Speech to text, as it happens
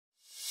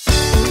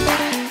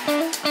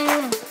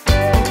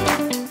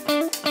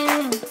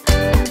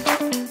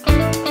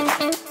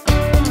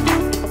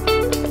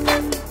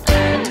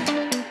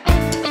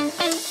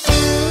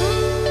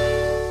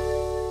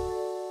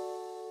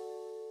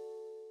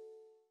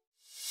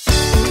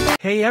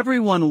Hey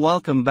everyone,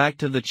 welcome back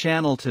to the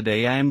channel.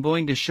 Today I am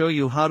going to show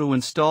you how to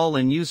install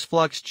and use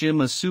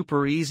FluxGym, a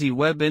super easy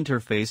web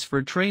interface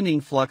for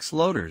training Flux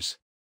loaders.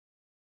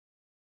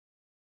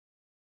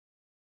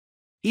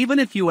 Even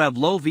if you have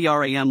low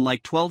VRAM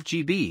like 12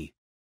 GB.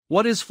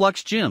 What is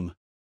FluxGym?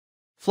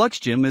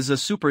 FluxGym is a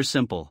super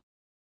simple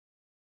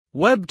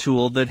web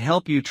tool that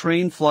help you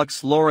train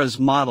Flux LoRa's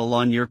model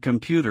on your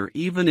computer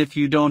even if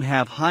you don't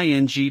have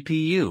high-end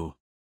GPU.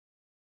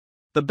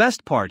 The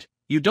best part,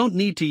 you don't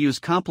need to use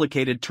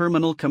complicated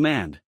terminal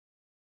command.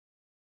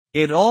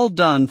 It all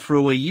done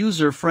through a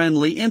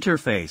user-friendly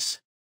interface.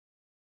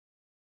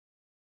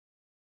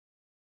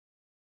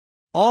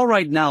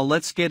 Alright, now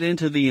let's get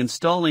into the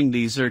installing.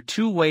 These are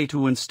two ways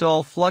to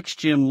install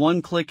FluxGym: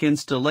 one-click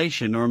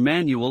installation or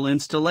manual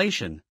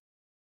installation.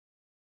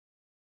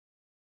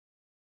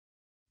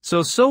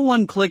 So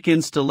one-click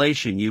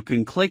installation, you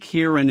can click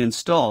here and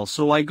install,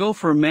 so I go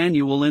for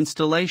manual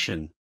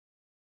installation.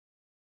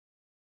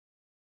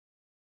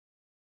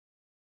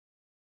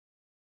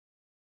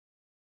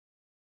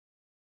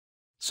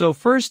 So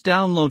first,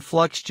 download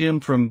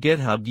FluxGym from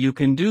GitHub. You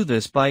can do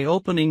this by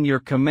opening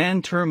your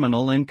command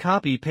terminal and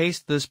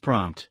copy-paste this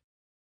prompt.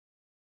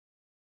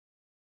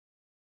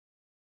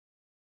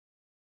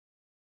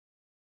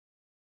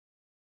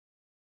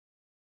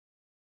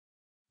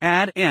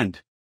 Add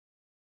end.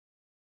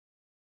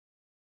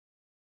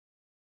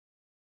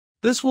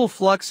 This will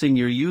Flux in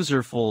your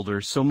user folder,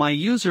 so my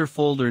user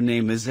folder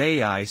name is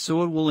AI,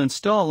 so it will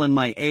install in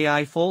my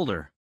AI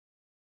folder.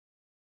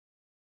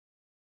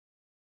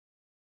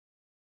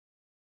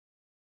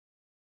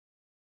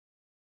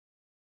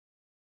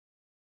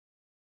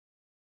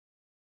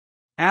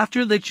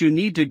 After that, you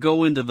need to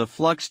go into the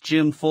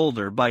FluxGym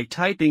folder by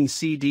typing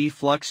cd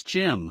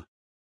FluxGym.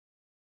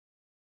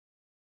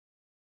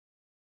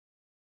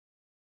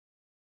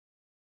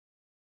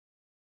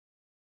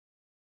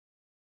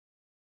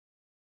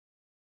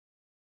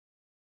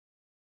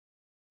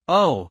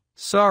 Oh,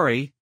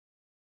 sorry.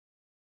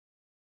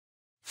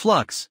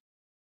 Flux.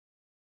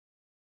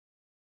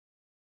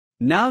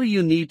 Now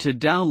you need to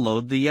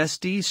download the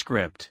SD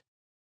script.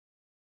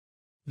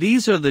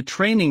 These are the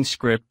training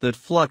script that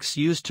Flux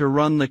used to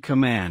run the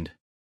command.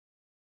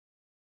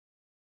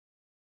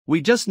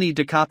 We just need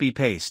to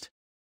copy-paste.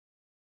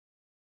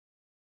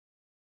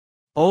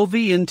 OV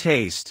and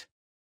taste.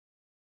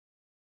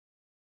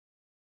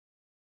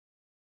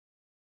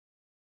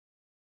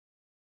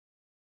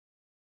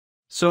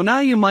 So now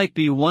you might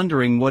be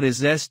wondering, what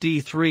is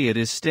SD3? It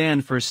is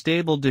stand for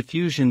Stable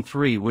Diffusion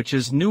 3, which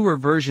is newer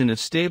version of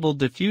Stable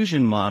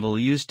Diffusion model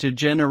used to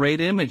generate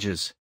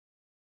images.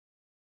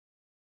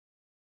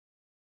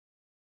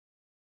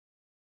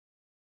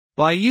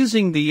 By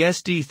using the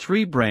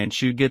SD3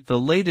 branch, you get the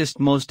latest,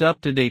 most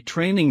up-to-date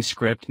training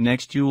script.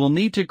 Next, you will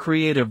need to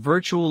create a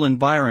virtual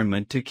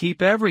environment to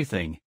keep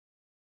everything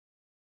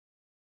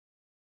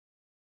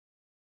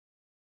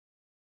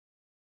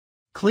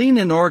clean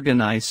and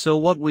organized. So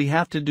what we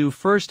have to do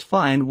first,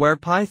 find where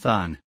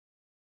Python.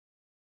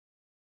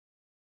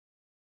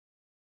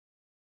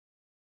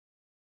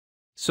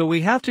 So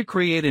we have to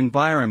create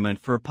environment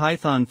for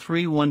Python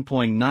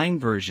 3.1.9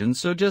 version,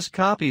 so just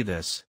copy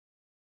this.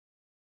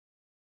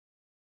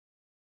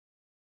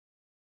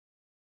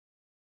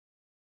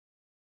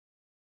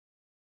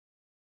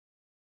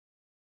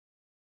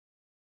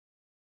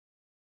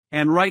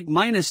 And write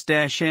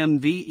 ---mvenvenv.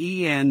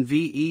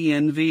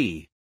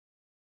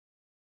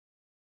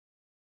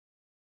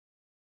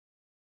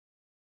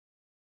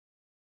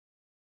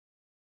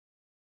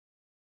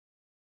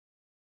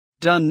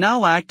 Done.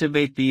 Now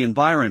activate the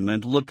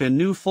environment. Look, a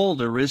new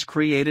folder is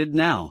created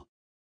now.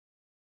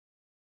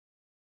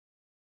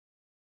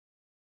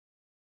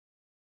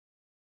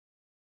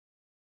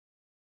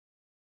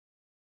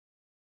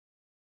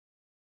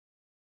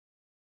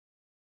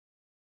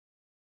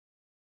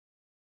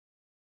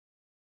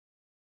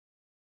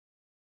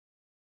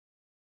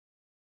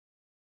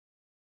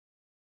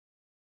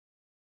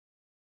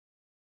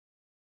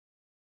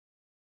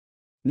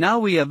 Now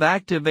we have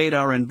activated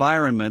our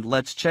environment.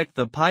 Let's check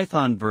the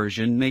Python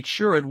version, make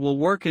sure it will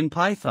work in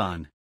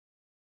Python.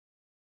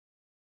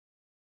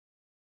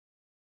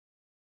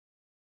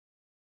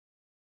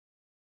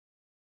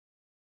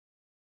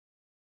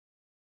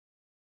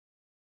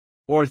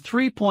 Or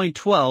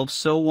 3.12,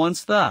 so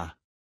once the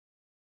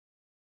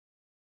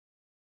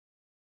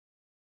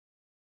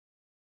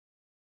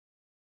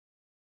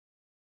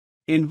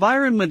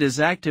environment is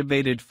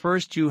activated,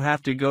 first you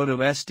have to go to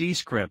SD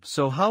script.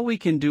 So how we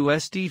can do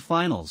SD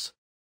finals?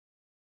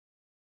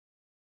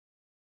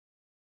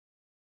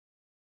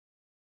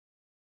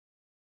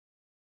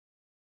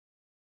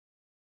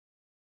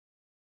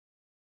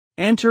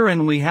 Enter,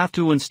 and we have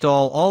to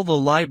install all the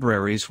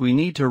libraries we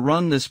need to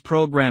run this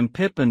program.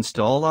 Pip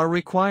install our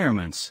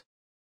requirements.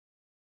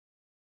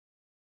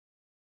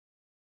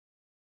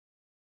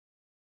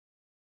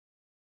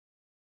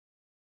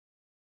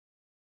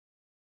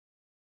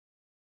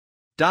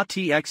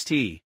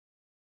 .txt.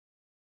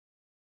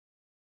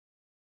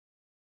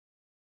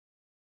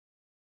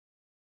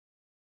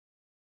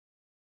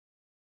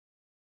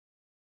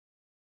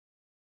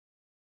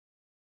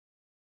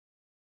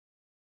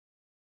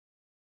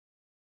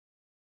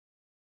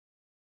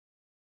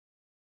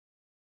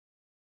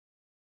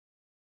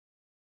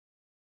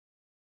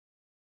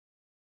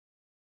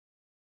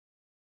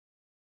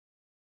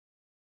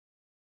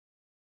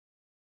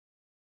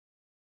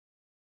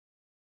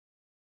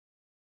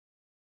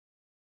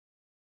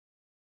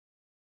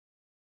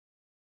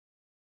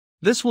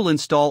 This will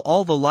install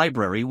all the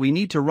library we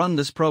need to run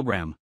this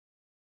program.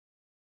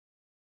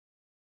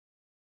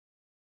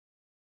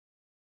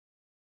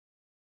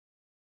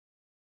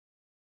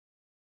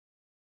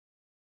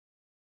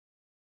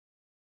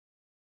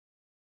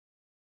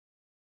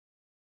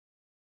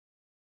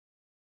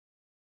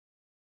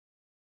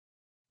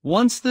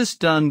 Once this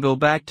done, go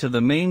back to the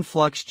main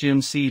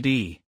FluxGym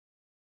CD.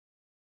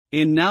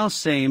 In now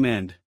same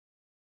end.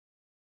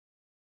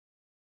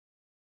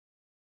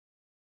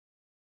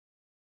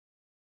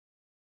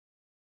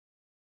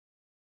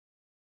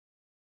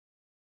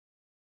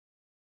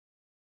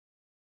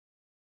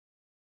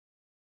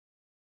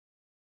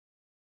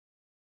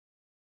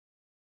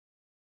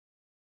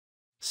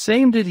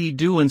 Same did he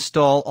do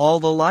install all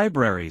the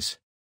libraries.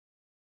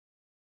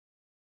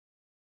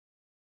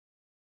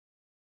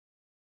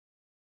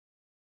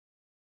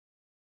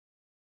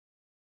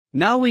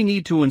 Now we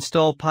need to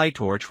install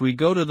PyTorch. We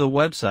go to the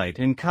website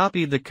and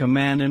copy the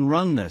command and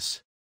run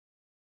this.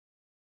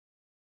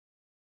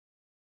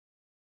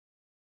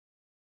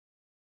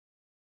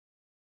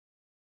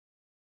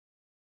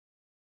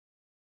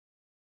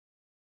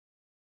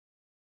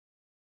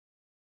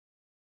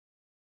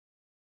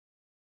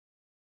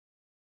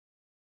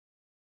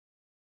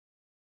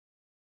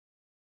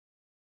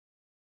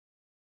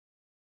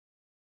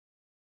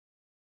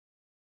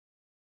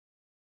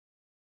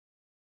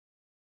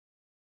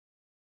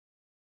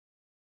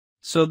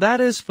 So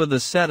that is for the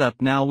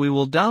setup. Now we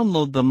will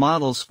download the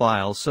models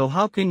file. So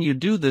how can you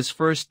do this?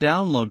 First,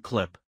 download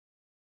clip.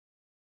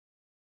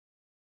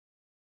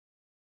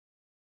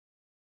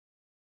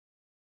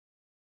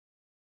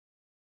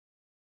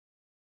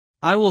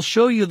 I will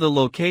show you the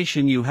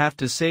location. You have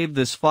to save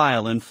this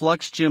file in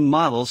FluxGym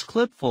models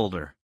clip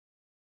folder.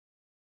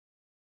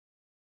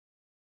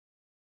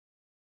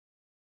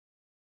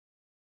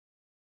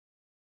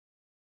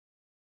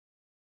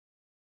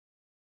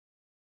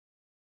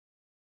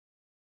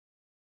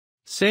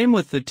 Same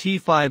with the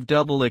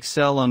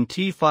T5XXL on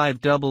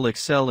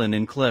T5XXL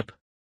in clip.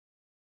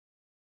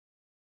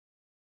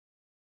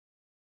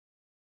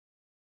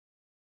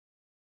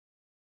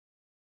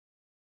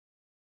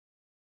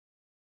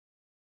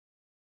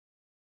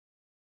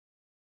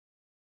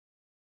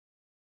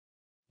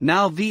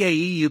 Now VAE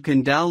you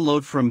can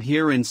download from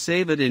here and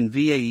save it in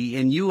VAE,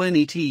 and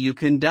UNET you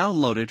can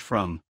download it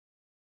from.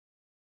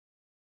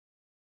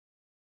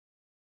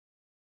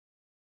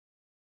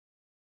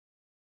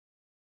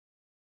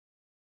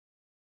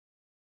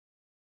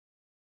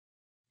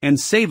 And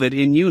save it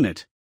in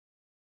unit.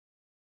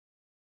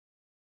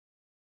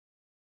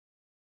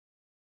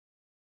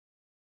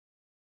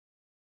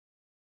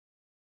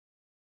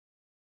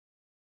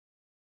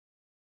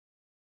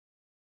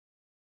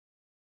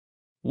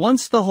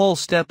 Once the whole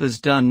step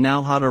is done,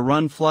 now how to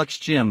run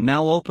FluxGym.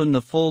 Now open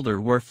the folder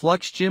where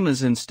FluxGym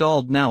is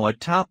installed. Now at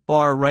top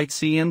bar write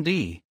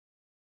CMD.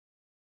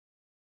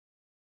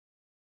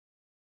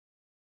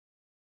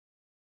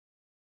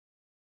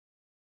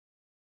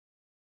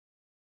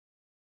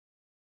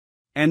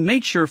 And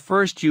make sure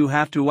first you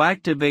have to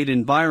activate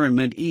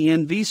environment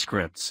env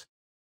scripts.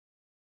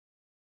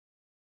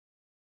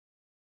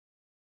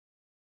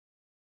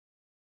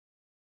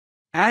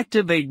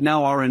 Activate.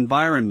 Now our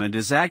environment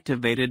is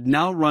activated.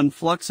 Now run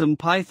FluxGym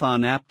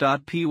Python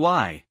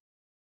app.py.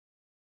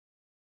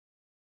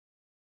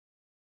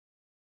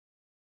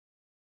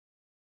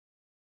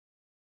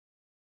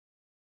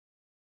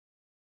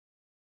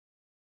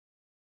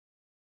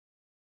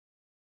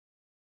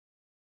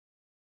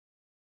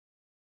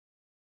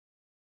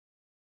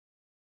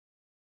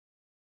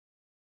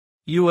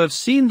 You have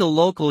seen the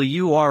local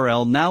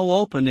URL. Now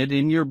open it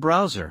in your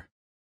browser.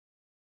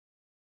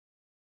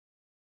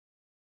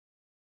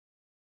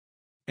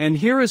 And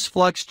here is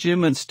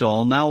FluxGym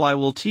install. Now I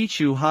will teach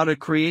you how to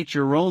create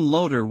your own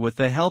loader with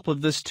the help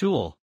of this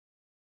tool.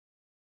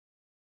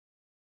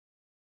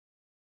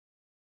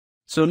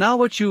 So now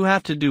what you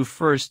have to do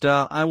first,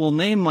 I will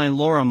name my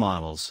LoRA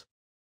models.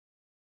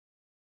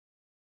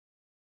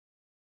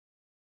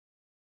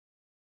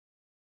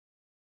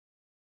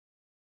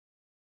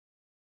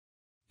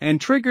 And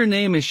trigger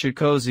name is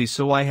Shikozi,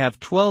 so I have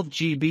 12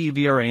 GB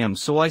VRAM,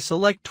 so I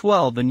select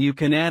 12 and you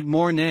can add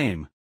more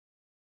name.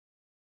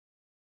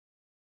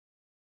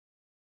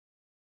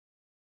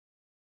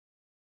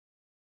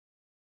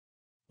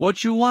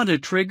 What you want to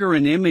trigger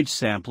an image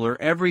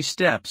sampler every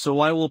step, so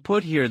I will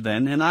put here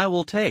then, and I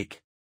will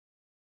take.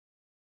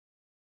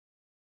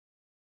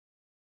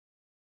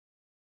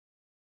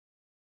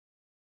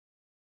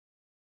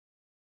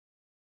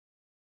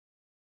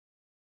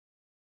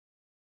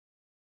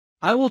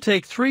 I will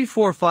take 3,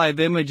 4, 5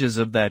 images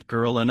of that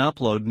girl and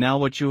upload. Now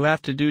what you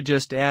have to do,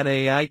 just add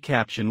AI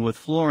caption with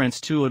Florence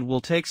to it.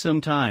 Will take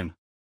some time.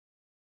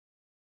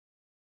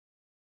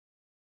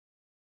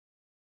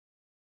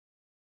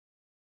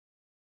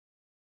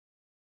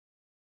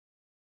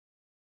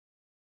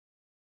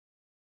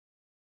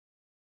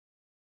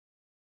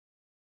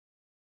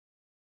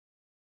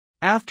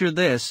 After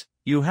this,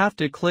 you have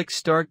to click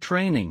Start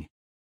Training.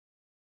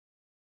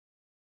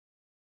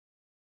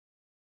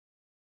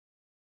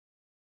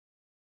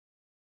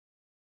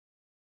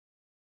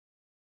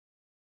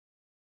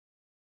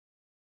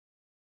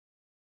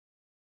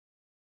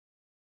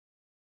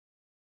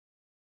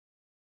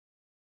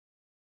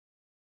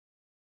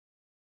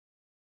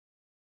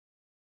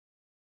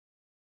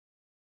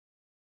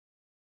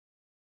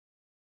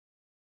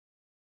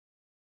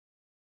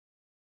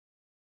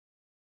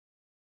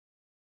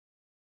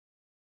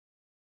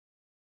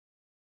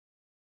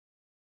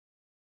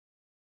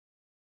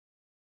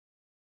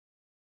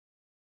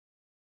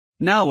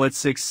 Now it's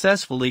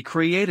successfully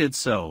created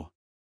so.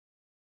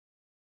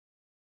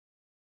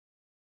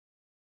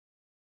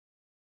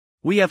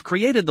 We have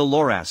created the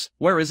LoRAs.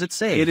 Where is it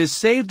saved? It is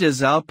saved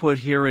as output.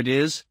 Here it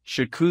is,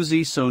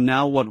 jacuzzi. So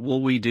now what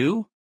will we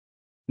do?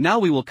 Now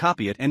we will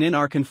copy it and in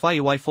our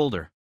ComfyUI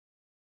folder.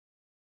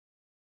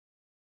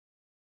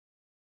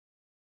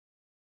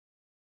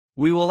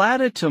 We will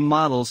add it to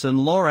models and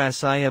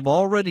LoRAs. I have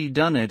already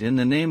done it in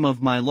the name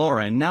of my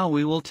LoRA and now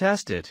we will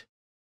test it.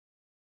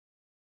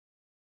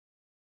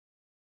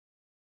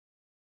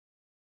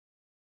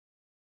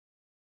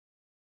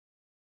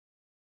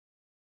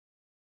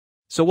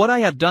 So what I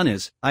have done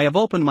is, I have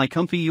opened my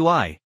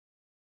ComfyUI.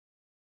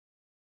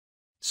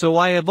 So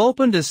I have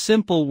opened a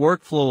simple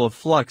workflow of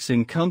Flux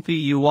in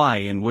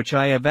ComfyUI in which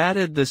I have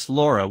added this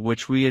LoRA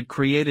which we had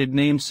created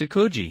named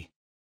Sakuji.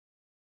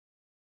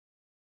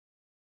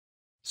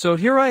 So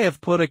here I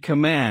have put a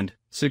command,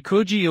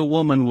 Sakuji, a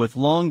woman with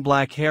long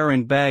black hair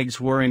and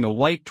bags wearing a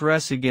white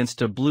dress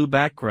against a blue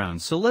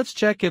background. So let's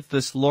check if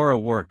this LoRA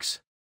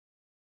works.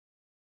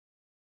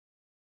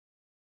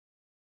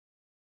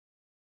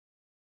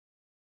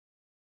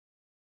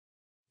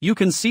 You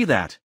can see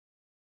that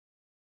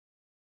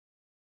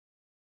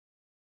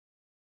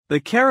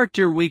the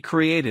character we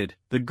created,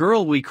 the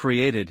girl we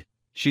created,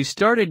 she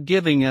started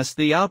giving us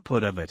the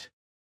output of it.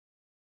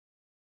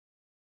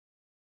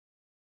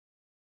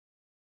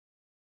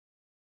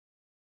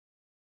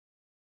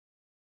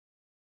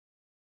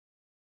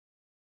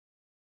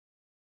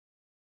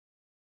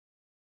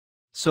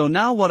 So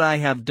now what I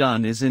have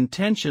done is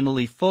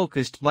intentionally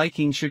focused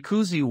Viking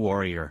jacuzzi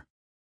warrior.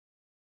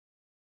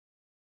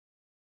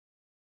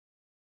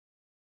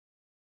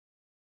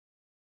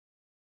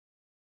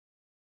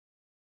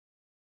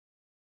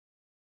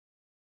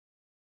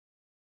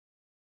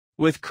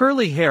 With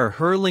curly hair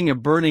hurling a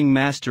burning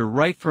master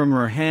right from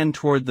her hand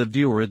toward the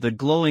viewer, the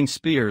glowing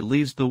spear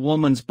leaves the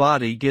woman's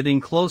body, getting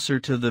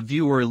closer to the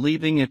viewer,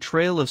 leaving a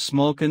trail of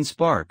smoke and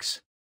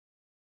sparks.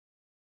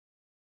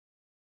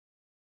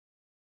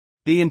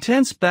 The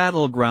intense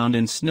battleground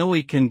in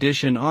snowy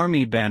condition,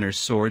 army banners,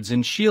 swords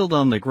and shield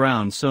on the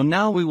ground. So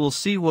now we will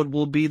see what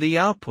will be the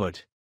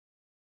output.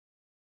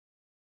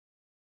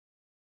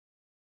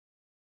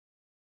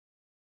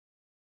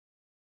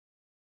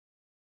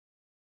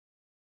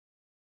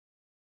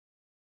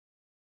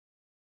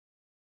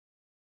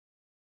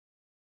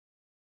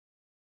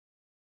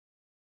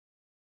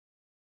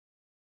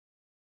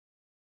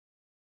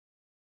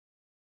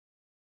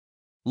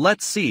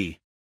 Let's see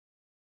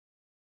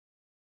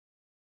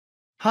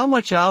how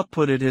much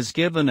output it has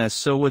given us.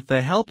 So with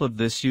the help of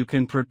this you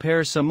can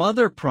prepare some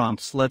other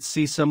prompts. Let's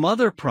see some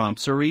other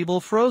prompts are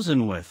evil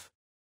frozen with.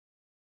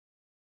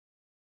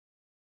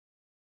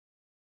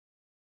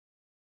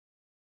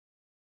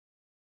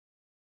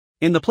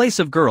 In the place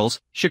of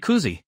girls,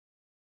 jacuzzi.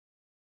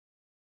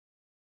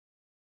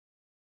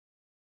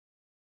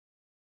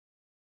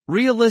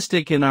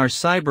 Realistic in our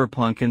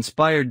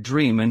cyberpunk-inspired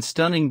dream and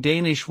stunning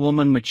Danish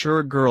woman,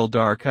 mature girl,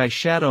 dark eye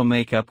shadow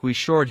makeup, we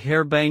short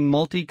hair, bang,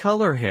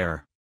 multicolor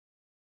hair.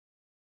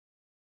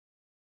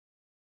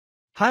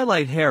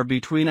 Highlight hair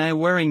between eye,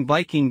 wearing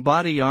Viking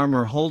body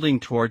armor, holding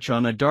torch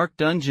on a dark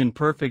dungeon,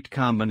 perfect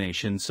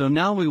combination. So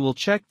now we will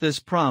check this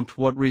prompt,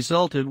 what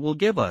result it will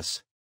give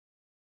us.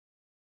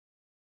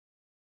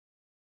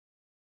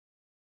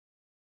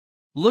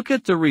 Look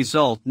at the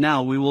result.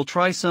 Now we will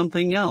try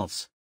something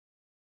else.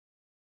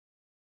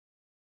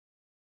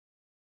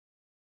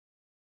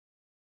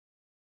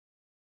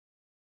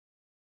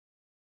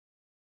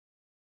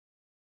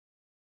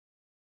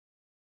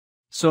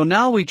 So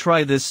now we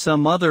try this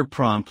some other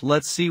prompt.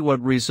 Let's see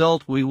what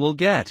result we will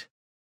get.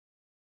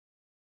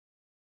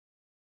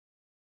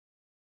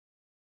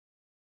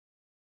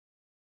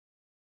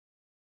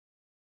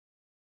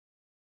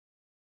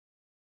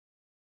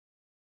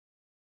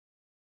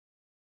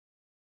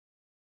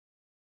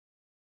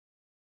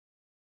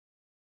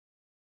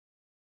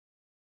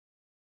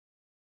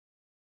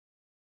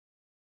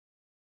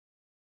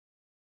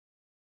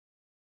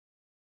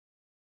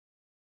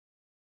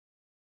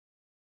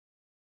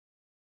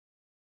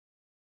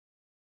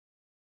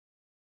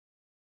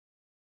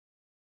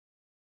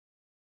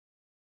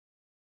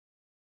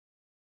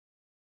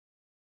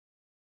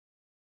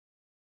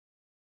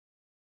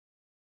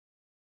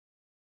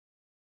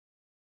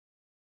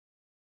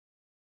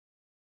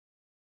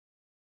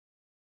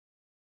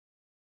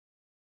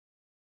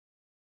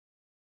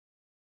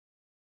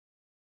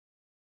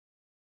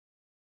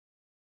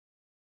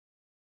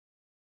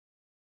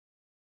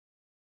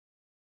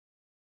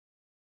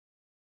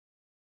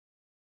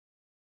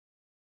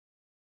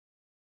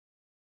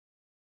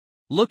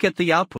 Look at the output.